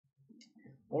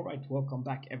Alright, welcome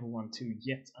back everyone to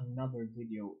yet another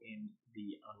video in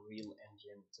the Unreal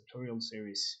Engine tutorial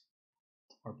series,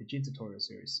 RPG tutorial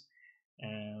series.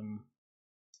 In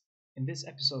this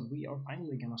episode we are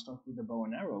finally gonna start with the bow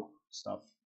and arrow stuff.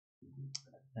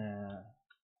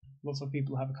 Lots of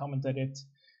people have commented it,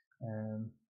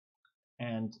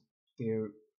 and there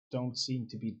don't seem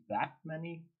to be that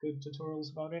many good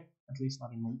tutorials about it, at least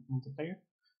not in multiplayer,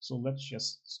 so let's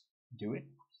just do it.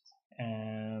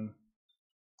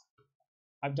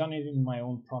 I've done it in my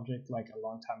own project like a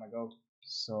long time ago,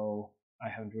 so I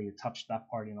haven't really touched that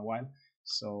part in a while,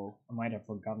 so I might have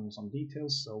forgotten some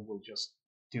details, so we'll just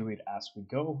do it as we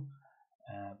go,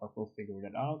 but we'll figure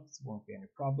it out, won't be any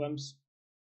problems,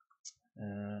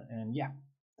 and yeah,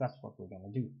 that's what we're gonna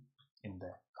do in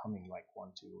the coming like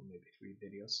 1, 2, maybe 3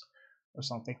 videos or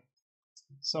something.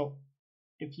 So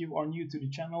if you are new to the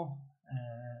channel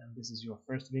and this is your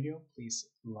first video, please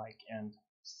like and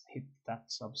hit that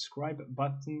subscribe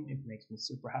button. It makes me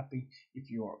super happy.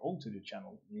 If you are old to the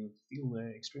channel, you feel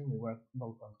extremely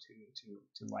welcome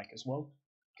to like as well,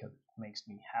 because it makes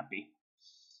me happy.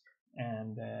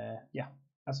 And yeah,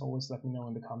 as always, let me know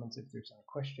in the comments if there's any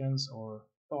questions or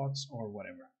thoughts or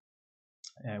whatever.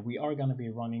 We are going to be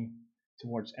running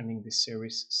towards ending this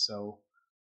series, so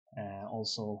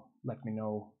also let me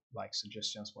know like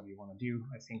suggestions what you want to do.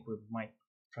 I think we might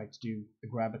try to do the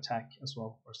grab attack as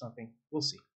well or something, we'll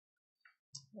see.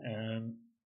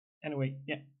 Anyway,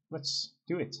 yeah, let's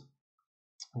do it.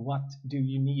 What do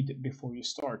you need before you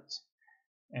start?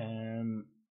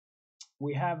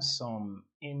 We have some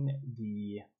in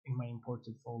my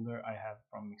imported folder. I have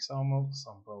from Mixamo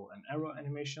some bow and arrow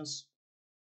animations.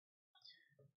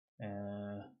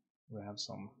 We have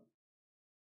some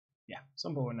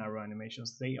bow and arrow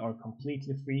animations. They are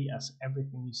completely free, as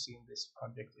everything you see in this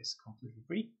project is completely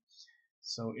free.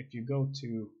 So if you go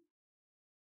to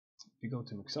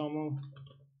Mixamo,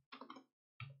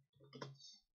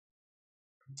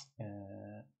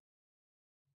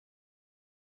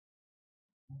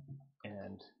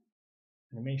 and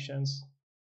animations,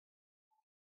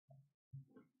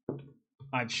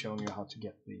 I've shown you how to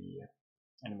get the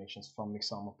animations from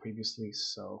Mixamo previously,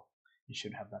 so you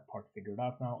should have that part figured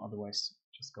out now. Otherwise,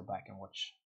 just go back and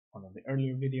watch one of the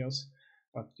earlier videos.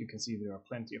 But you can see there are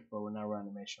plenty of bow and arrow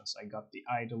animations. I got the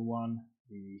idle one,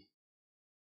 the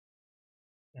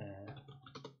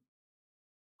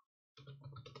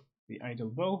idle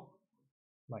bow,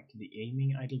 like the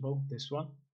aiming idle bow, this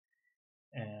one,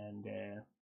 and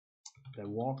the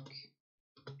walk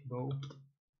bow,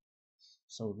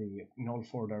 so in all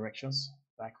 4 directions,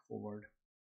 back, forward,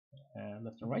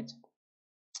 left and right,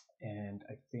 and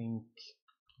I think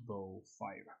bow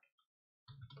fire.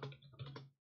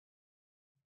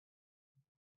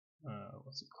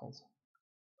 What's it called?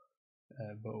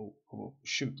 Bow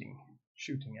shooting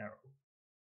arrow.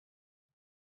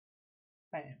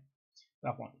 Bam,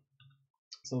 that one.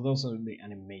 So those are the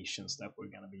animations that we're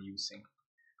gonna be using.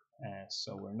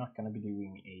 So we're not gonna be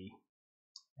doing a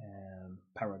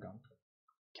paragon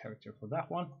character for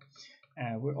that one.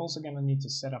 We're also gonna need to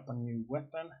set up a new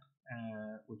weapon,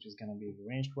 which is gonna be a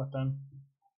ranged weapon,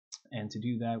 and to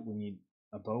do that we need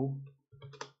a bow.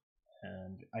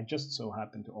 And I just so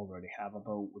happen to already have a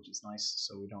bow, which is nice,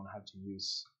 so we don't have to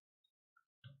use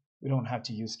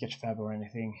Sketchfab or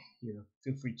anything. You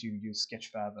feel free to use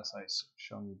Sketchfab, as I've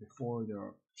shown you before.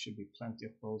 There should be plenty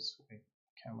of bows. Wait,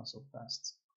 camera so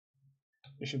fast.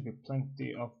 There should be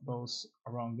plenty of bows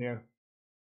around there,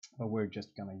 but we're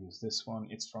just gonna use this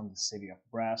one. It's from the City of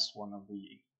Brass, one of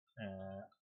the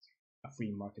a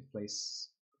free marketplace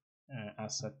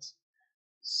asset.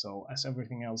 So as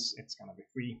everything else, it's gonna be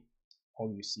free.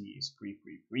 All you see is free.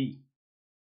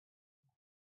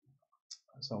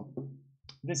 So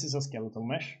this is a skeletal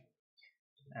mesh.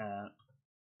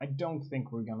 I don't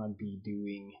think we're gonna be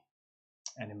doing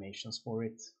animations for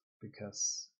it,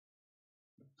 because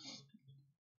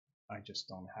I just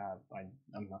don't have,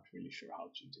 I'm not really sure how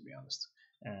to be honest.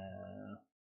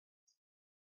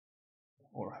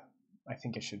 Or I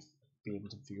think I should be able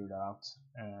to figure that out,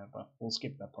 but we'll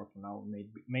skip that part for now,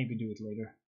 maybe do it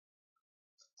later.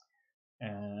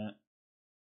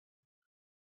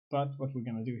 But what we're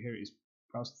gonna do here is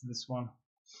browse to this one,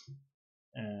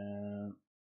 and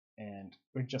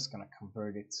we're just gonna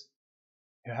convert it.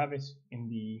 You have it in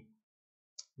the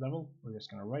level, we're just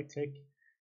gonna right click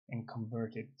and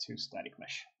convert it to static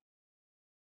mesh,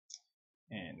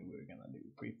 and we're gonna do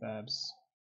prefabs,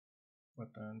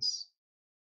 weapons.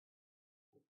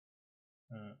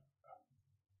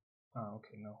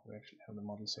 Okay, no, we actually have the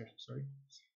models here, sorry.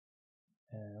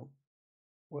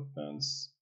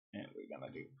 Weapons, and we're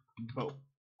gonna do bow.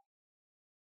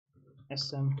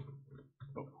 SM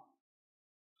bow.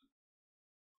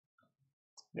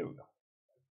 There we go.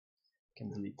 Can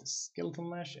delete the skeletal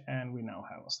mesh, and we now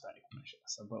have a static mesh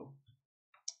as a bow.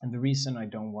 And the reason I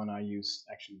don't want to use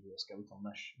actually do a skeletal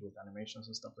mesh with animations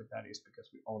and stuff like that is because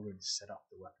we already set up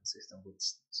the weapon system with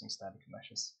some static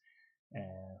meshes,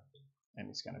 and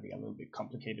it's going to be a little bit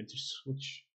complicated to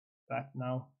switch that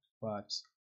now, but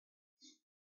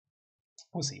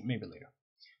we'll see, maybe later.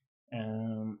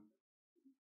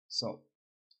 So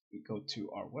we go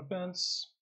to our weapons,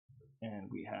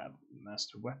 and we have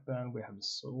master weapon, we have the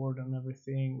sword and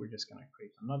everything. We're just gonna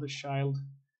create another child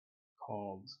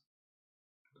called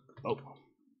bow.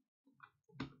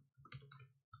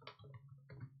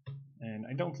 And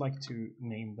I don't like to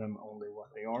name them only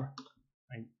what they are.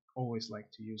 I always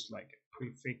like to use like a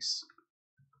prefix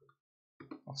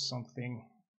of something,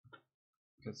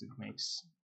 because it makes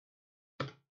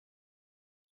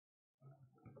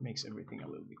everything a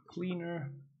little bit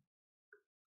cleaner,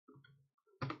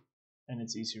 and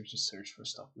it's easier to search for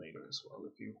stuff later as well.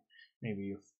 If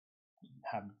you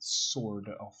have Sword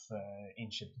of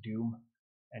Ancient Doom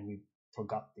and you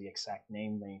forgot the exact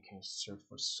name, then you can search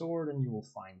for sword and you will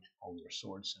find all your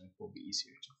swords, and it will be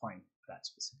easier to find that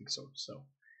specific sword. So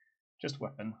just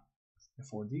weapon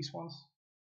before these ones,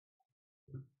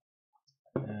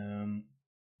 and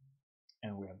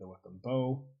we have the weapon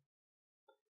bow.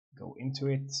 Go into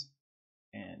it,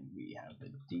 and we have the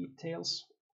details.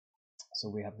 So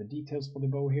we have the details for the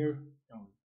bow here, and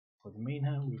for the main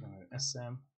hand we're going to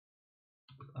sm_bow.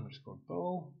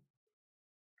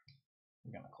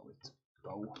 We're going to call it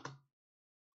bow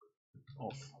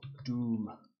of doom,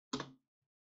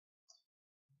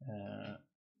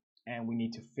 and we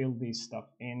need to fill this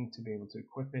stuff in to be able to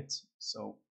equip it.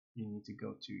 So you need to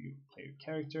go to your player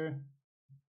character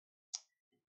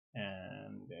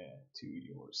and to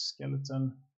your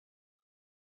skeleton,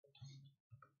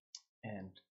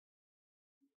 and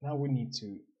now we need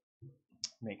to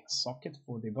make a socket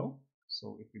for the bow.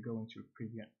 So if we go into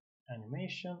preview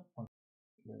animation,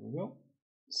 there we go.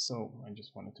 So I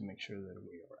just wanted to make sure that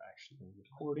we are actually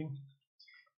recording.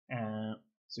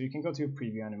 So you can go to your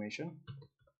preview animation.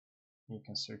 You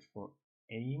can search for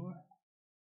aim.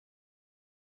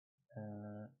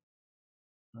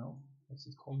 No, what's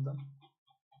it called then?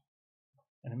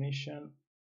 Animation,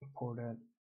 imported,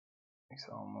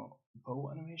 example,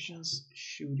 bow animations,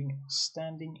 shooting,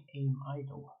 standing aim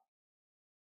idle.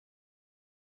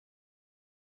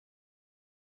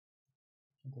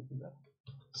 Can I do that?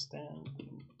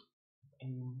 Standing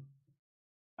aim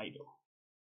idle.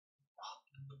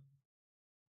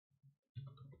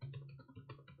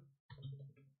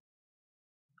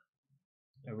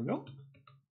 There we go.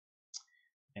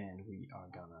 And we are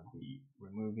gonna be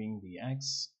removing the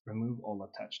X, remove all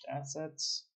attached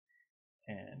assets,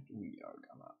 and we are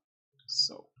gonna,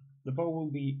 so the bow will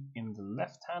be in the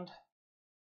left hand.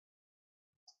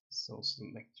 So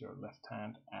select your left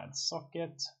hand, add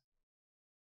socket,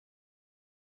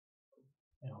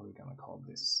 and we're gonna call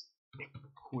this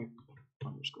equip_bow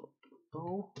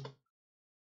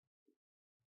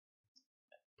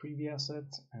preview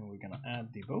asset, and we're gonna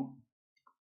add the bow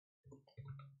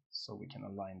so we can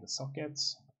align the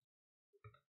sockets.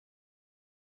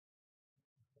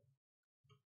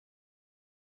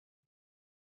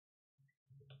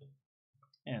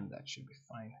 And that should be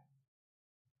fine.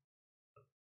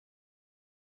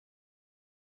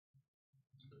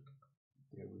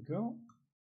 There we go.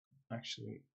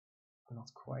 Actually,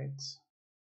 not quite.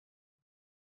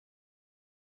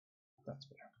 That's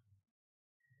better.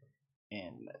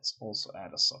 And let's also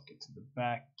add a socket to the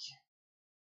back.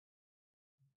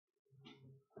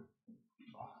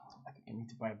 I think I need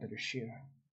to buy a better shear.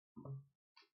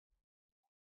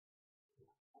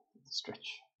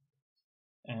 Stretch.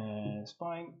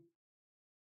 Spine.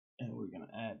 And we're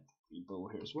gonna add the bow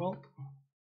here as well.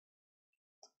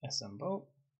 SM bow.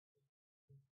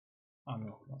 Oh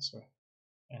no, not sorry.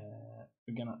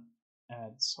 We're gonna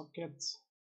add socket.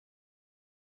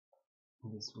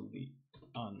 This will be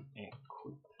unequip_bow.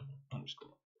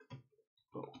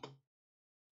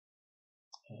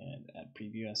 And add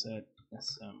preview asset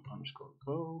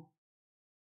sm_bow.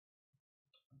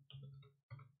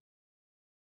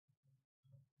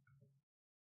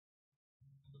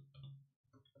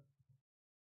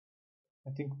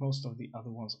 I think most of the other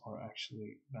ones are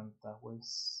actually bent that way,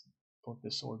 both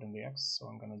the sword and the X, so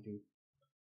I'm gonna do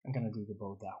the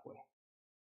bow that way.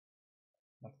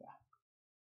 Like that.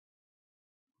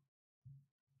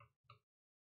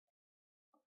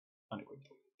 Unequipped.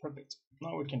 Perfect.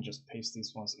 Now we can just paste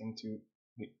these ones into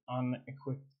the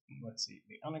unequipped. Let's see,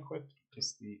 the unequipped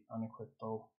is the unequipped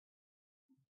bow,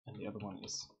 and the other one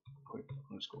is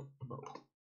equip_bow.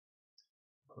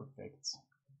 Perfect.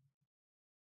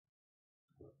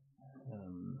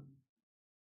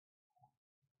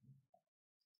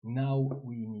 Now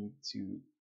we need to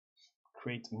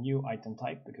create a new item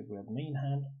type because we have main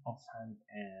hand, offhand,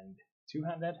 and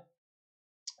two-handed.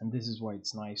 And this is why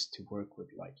it's nice to work with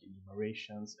like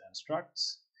enumerations and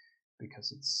structs,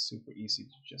 because it's super easy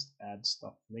to just add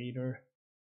stuff later.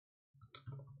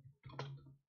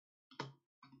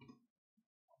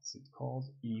 What's it called?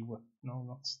 No,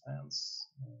 not stance.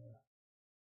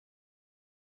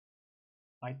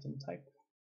 Item type,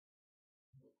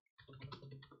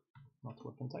 not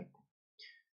weapon type.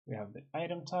 We have the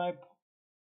item type,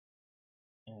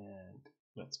 and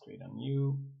let's create a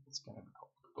new. It's gonna be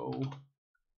called bow.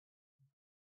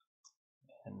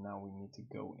 And now we need to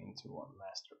go into our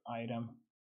master item.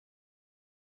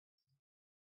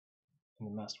 In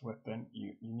the master weapon,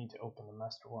 you need to open the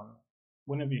master one.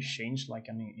 Whenever you change like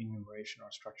an enumeration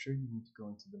or structure, you need to go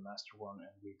into the master one and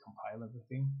recompile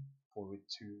everything for it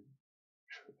to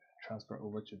transfer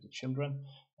over to the children.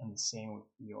 And the same with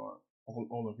your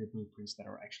all of your blueprints that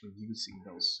are actually using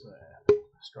those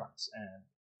structs and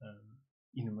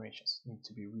enumerations need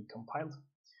to be recompiled.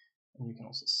 And you can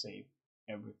also save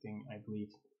everything, I believe.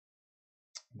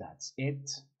 That's it.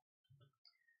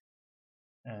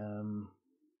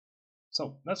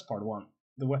 So that's part one.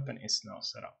 The weapon is now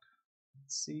set up.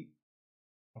 Let's see,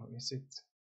 or is it?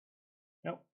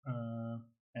 No.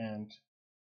 And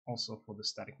also for the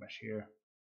static mesh here,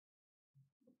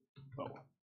 bow.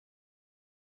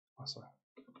 Oh, sorry.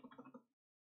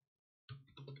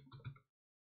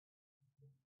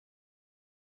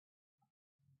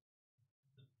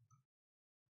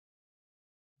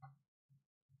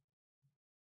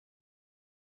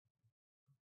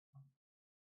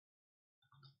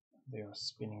 They are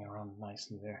spinning around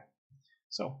nicely there.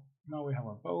 So now we have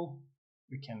our bow.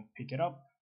 We can pick it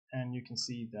up, and you can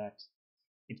see that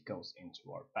it goes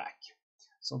into our back.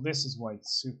 So this is why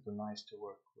it's super nice to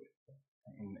work with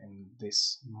in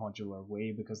this modular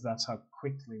way, because that's how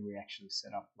quickly we actually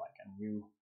set up like a new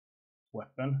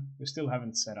weapon. We still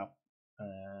haven't set up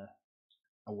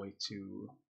a way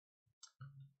to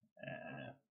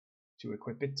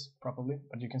equip it properly,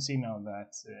 but you can see now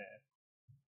that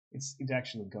it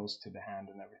actually goes to the hand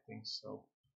and everything. So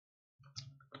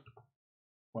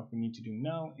what we need to do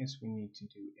now is we need to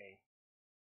do a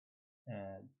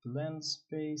blend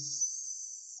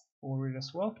space for it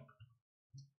as well,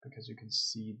 because you can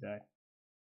see that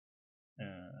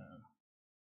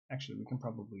actually we can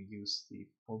probably use the,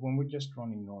 for when we're just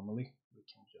running normally, we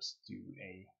can just do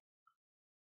a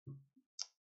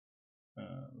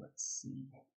let's see,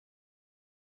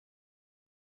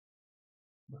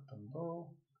 weapon bow.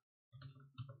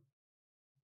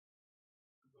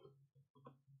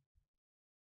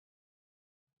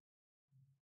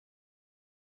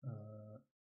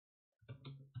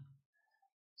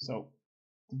 So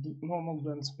the normal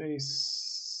blend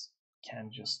space can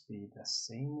just be the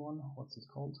same one. What's it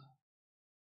called?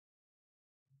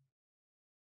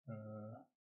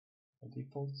 The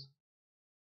default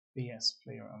BS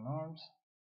player unarmed.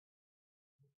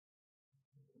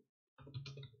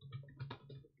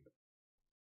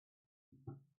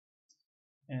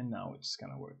 And now it's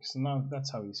gonna work. So now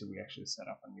that's how easy we actually set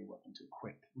up a new weapon to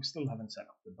equip. We still haven't set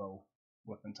up the bow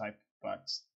weapon type, but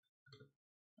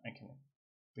I can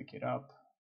pick it up,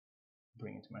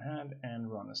 bring it to my hand,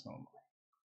 and run as normal.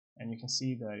 And you can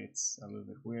see that it's a little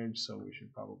bit weird, so we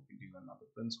should probably do another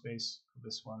blend space for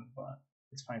this one, but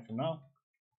it's fine for now.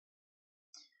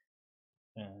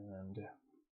 And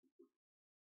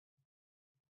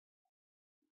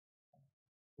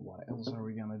what else are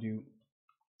we gonna do?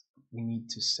 We need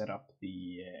to set up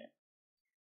the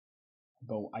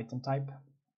bow item type,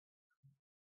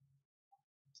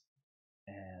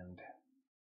 and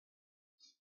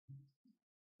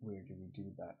where do we do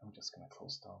that? I'm just gonna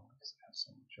close down because I have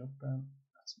so much open.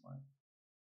 That's my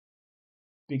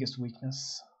biggest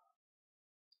weakness.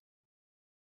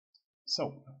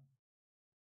 So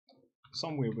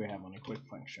somewhere we have an equip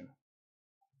function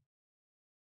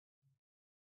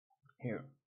here,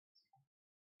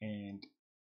 and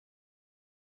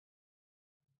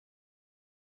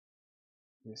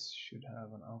this should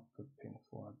have an output pin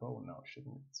for a bow now,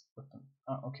 shouldn't it? Weapon.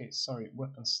 Okay, sorry,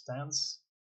 weapon stance.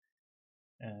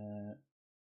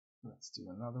 Let's do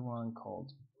another one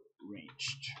called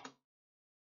ranged.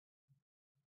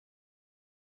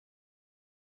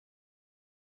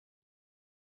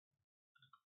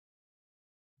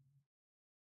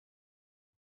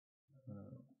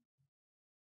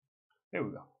 There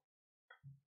we go.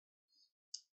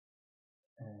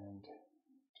 And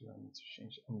do I need to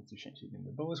change? I need to change it in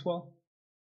the bow as well.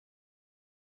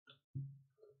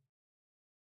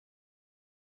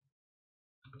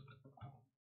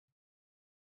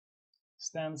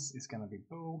 stance is gonna be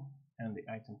bow, and the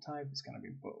item type is gonna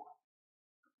be bow.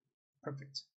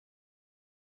 Perfect.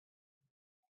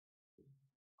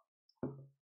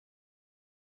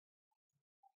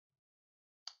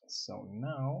 So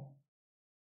now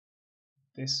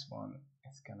this one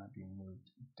is gonna be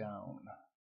moved down.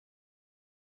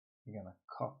 We're gonna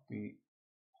copy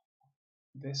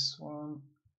this one.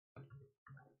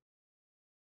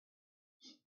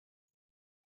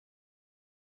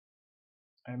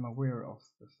 I'm aware of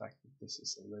the fact that this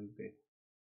is a little bit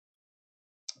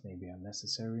maybe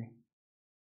unnecessary.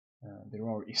 There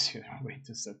are easier ways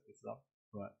to set this up,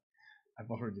 but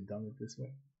I've already done it this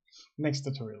way. Next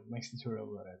tutorial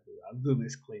that I do, I'll do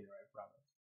this cleaner, I promise.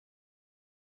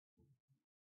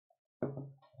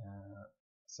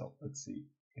 So let's see,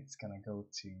 it's gonna go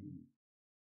to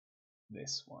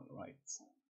this one, right?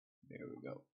 There we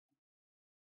go.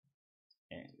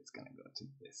 And it's gonna go to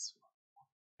this one.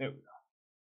 There we go.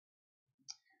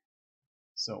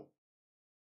 So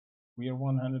we are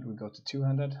one-handed, we go to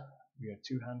two-handed. We are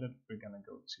two-handed, we're gonna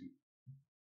go to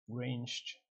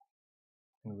ranged.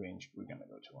 In ranged, we're gonna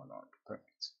go to unarmed.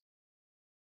 Perfect.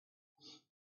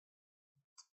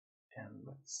 And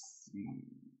let's see.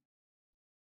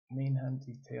 Main hand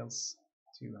details,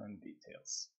 two-hand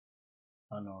details,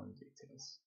 unarmed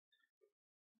details.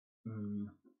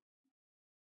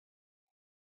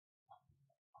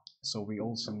 So we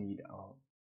also need a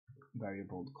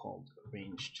variable called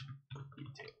ranged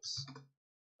details.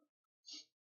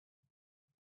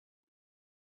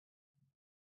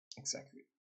 Exactly.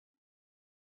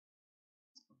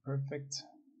 Perfect.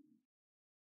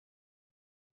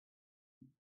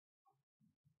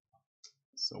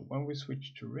 So when we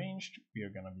switch to ranged, we are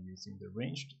going to be using the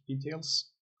ranged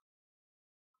details.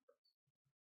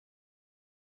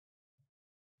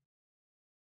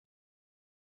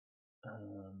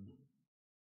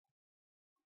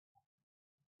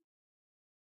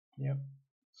 Yep,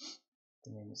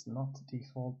 the name is not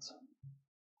default.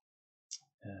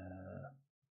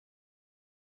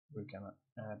 We're gonna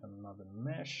add another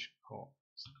mesh called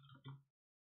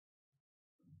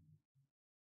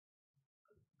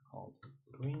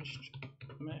ranged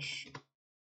mesh,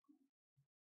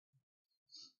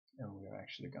 and we're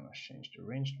actually gonna change the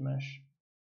ranged mesh,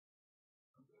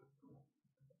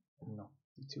 not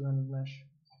the two-handed mesh.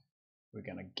 We're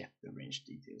gonna get the ranged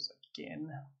details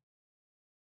again.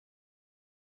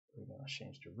 We're gonna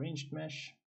change the ranged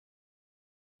mesh.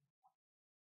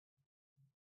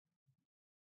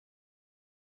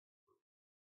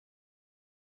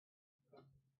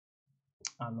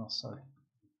 No, sorry.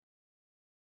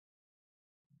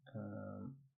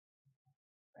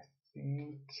 I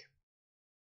think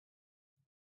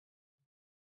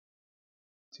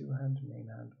two-hand, main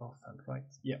hand, off-hand, right?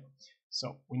 Yeah.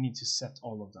 So we need to set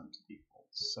all of them to default.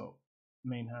 So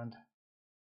main hand,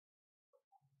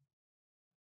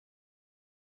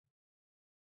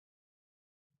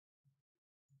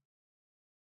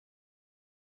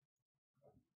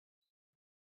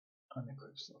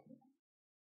 unequip slot.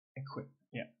 Equip,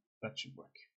 yeah, that should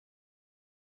work.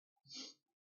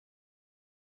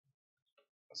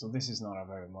 So this is not a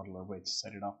very modular way to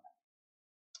set it up.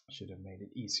 I should have made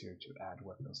it easier to add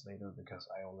weapons later because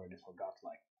I already forgot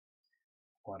like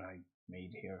what I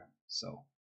made here. So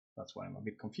that's why I'm a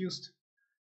bit confused.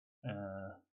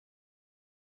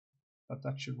 But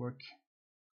that should work.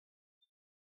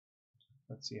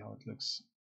 Let's see how it looks.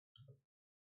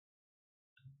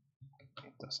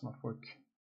 It does not work.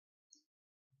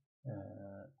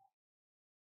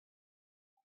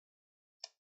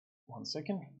 One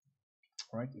second.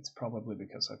 Right, it's probably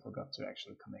because I forgot to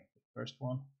actually connect the first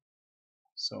one.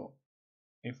 So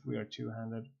if we are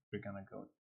two-handed, we're gonna go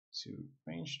to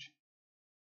ranged,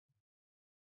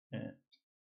 and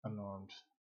unarmed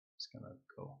is gonna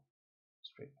go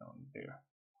straight down there.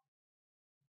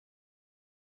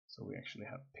 So we actually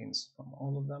have pins from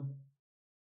all of them.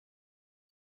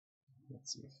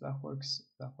 Let's see if that works.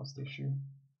 If that was the issue.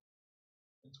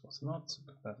 It was not,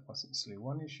 but that was easily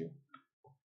one issue.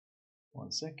 1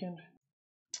 second.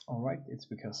 Alright, it's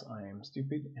because I am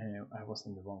stupid and I was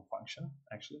in the wrong function.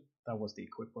 Actually, that was the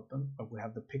equip button, but we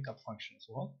have the pickup function as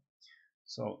well.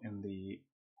 So in the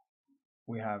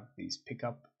we have these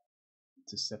pickup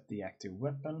to set the active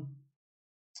weapon,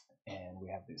 and we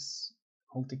have this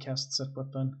multicast set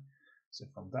weapon. So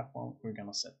from that one, we're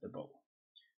gonna set the bow.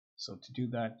 So to do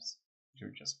that, you're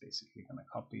just basically gonna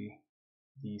copy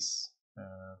these.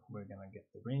 We're gonna get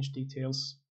the range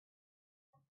details.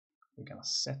 We're gonna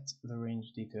set the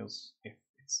range details if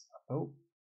it's a bow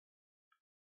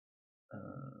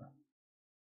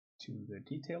to the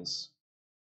details,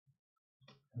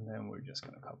 and then we're just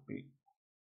gonna copy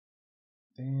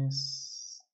this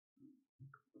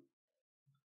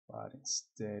but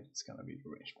instead it's gonna be the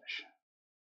range mesh.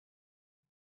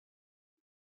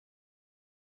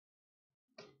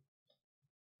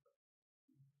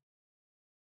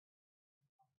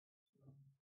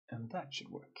 And that should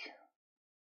work.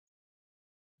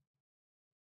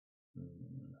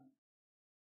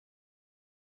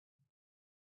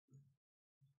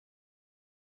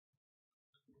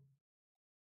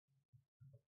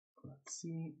 Let's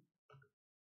see.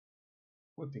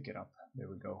 We'll pick it up. There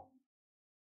we go.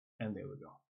 And there we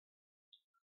go.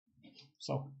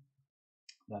 So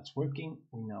that's working.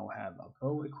 We now have a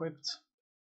bow equipped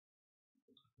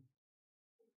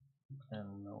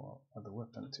and no other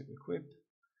weapon to equip.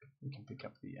 We can pick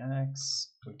up the axe,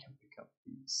 we can pick up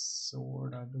the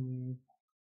sword, I believe,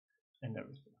 and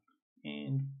everything.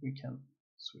 And we can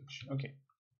switch. Okay.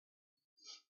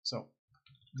 So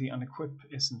the unequip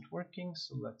isn't working,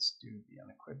 so let's do the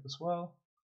unequip as well.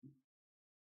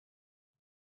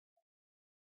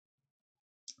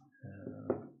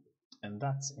 And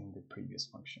that's in the previous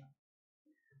function.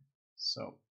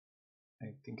 So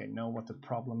I think I know what the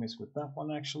problem is with that one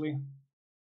actually.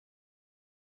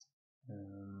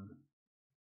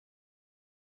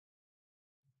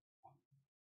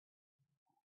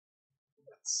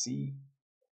 Let's see,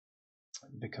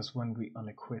 because when we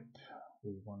unequip,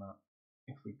 we wanna,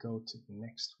 if we go to the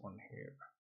next one here,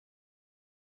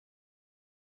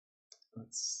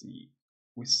 let's see,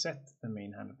 we set the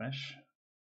main hand mesh,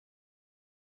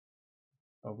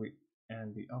 but we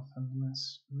and the offhand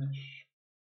mesh.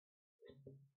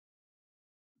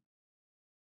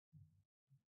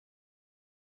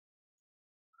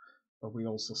 But we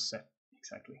also set,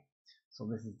 exactly. So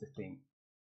this is the thing.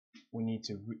 We need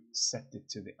to set it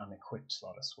to the unequipped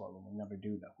slot as well, and we never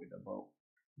do that with a bow.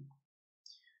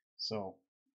 So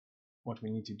what we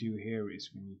need to do here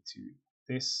is we need to,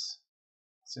 this,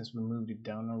 since we moved it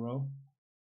down a row,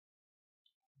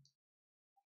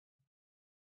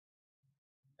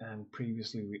 and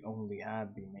previously we only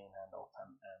had the main hand, offhand,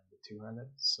 and the two-handed,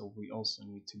 so we also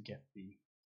need to get the,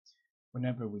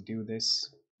 whenever we do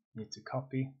this, we need to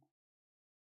copy.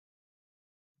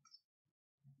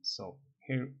 So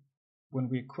here, when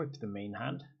we equip the main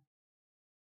hand,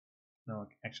 no,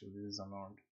 actually this is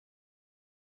unarmed.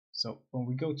 So when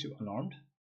we go to unarmed,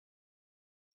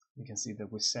 we can see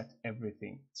that we set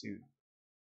everything to,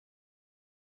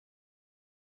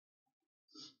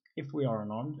 if we are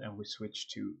unarmed and we switch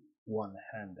to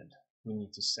one-handed, we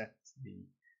need to set the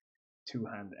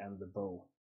two-hand and the bow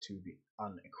to the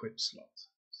unequipped slot.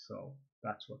 So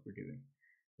that's what we're doing.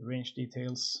 The range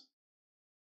details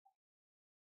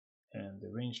and the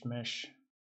ranged mesh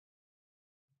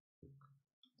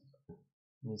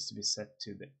needs to be set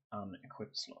to the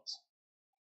unequipped slot,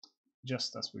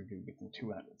 just as we do with the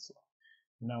two-handed slot.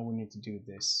 Now we need to do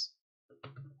this.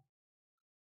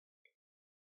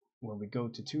 When we go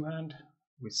to two-hand,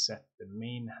 we set the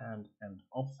main hand and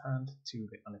offhand to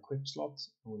the unequipped slot.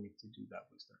 We need to do that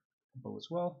with the bow as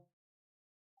well.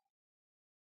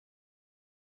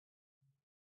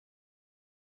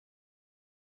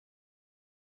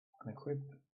 Unequip,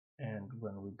 and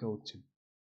when we go to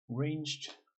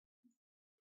ranged,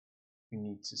 we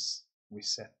need to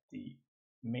reset the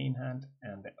main hand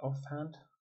and the offhand.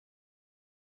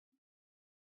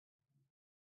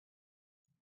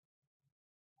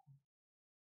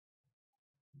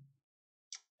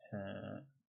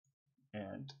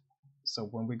 And so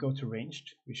when we go to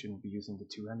ranged, we shouldn't be using the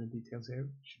two-handed details here,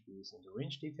 we should be using the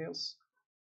range details.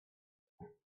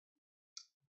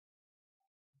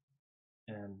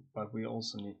 But we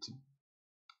also need to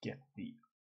get the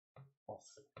off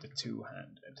the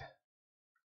two-handed.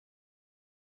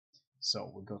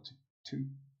 So we go to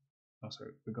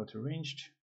we go to ranged,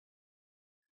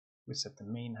 we set the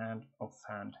main hand,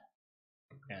 offhand,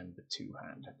 and the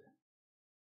two-handed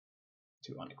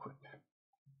to unequip.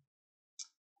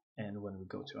 And when we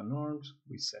go to unarmed,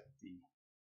 we set the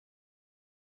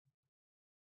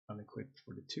unequipped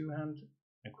for the two-hand,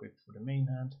 equipped for the main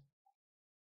hand,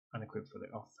 unequipped for the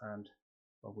offhand,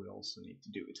 but we also need to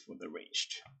do it for the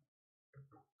ranged.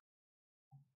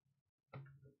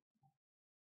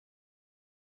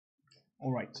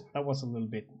 Alright, that was a little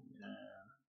bit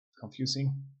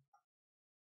confusing,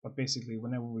 but basically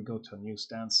whenever we go to a new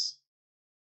stance,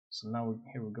 so now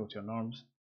here we go to unarmed,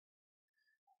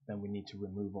 then we need to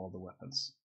remove all the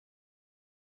weapons.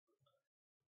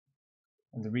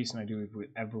 And the reason I do it with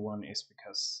everyone is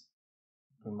because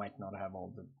we might not have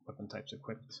all the weapon types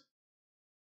equipped.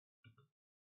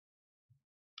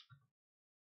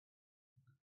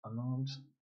 Unarmed,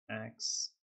 axe,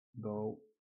 bow,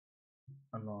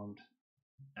 unarmed,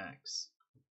 axe.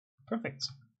 Perfect.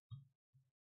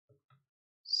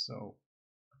 So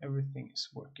everything is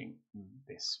working in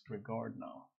this regard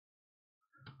now.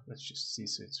 Let's just see.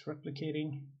 So it's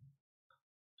replicating.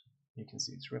 You can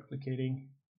see it's replicating.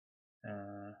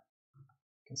 You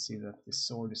can see that this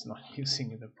sword is not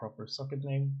using the proper socket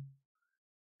name.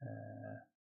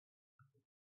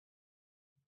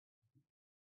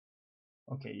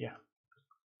 Okay, yeah,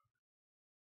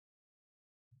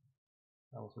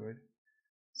 that was weird.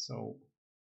 So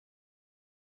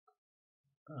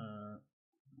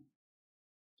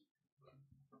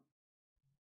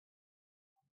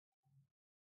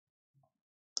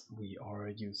we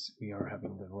are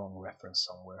having the wrong reference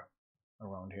somewhere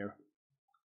around here.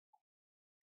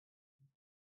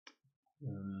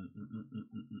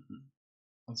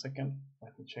 One second,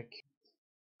 let me check.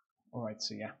 Alright,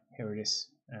 so yeah, here it is.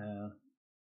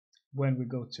 When we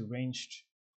go to ranged,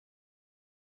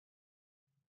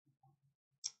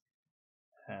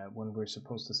 when we're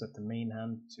supposed to set the main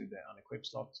hand to the unequip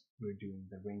slot, we're doing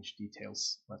the range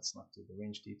details. Let's not do the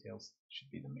range details, it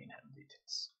should be the main hand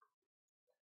details.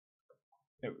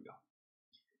 There we go.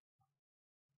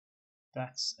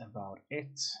 That's about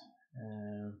it.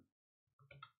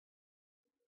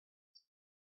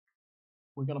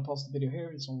 We're gonna pause the video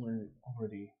here. It's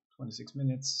already 26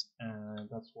 minutes.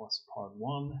 That was part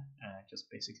 1, just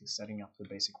basically setting up the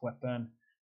basic weapon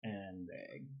and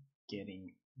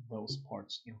getting those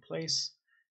parts in place.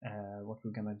 What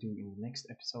we're gonna do in the next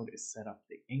episode is set up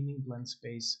the aiming blend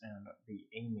space and the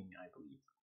aiming, I believe.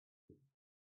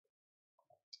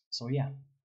 So yeah,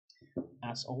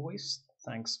 as always,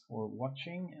 thanks for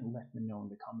watching, and let me know in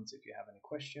the comments if you have any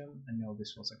question. I know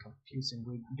this was a confusing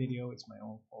video. It's my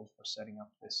own fault for setting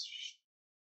up this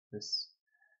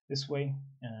way.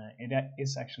 It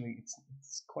is actually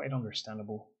it's quite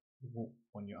understandable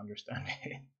when you understand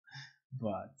it,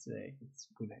 but it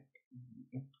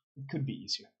could be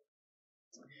easier.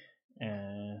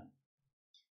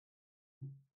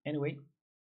 Anyway,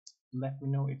 let me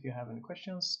know if you have any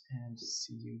questions, and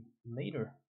see you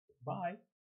later. Bye.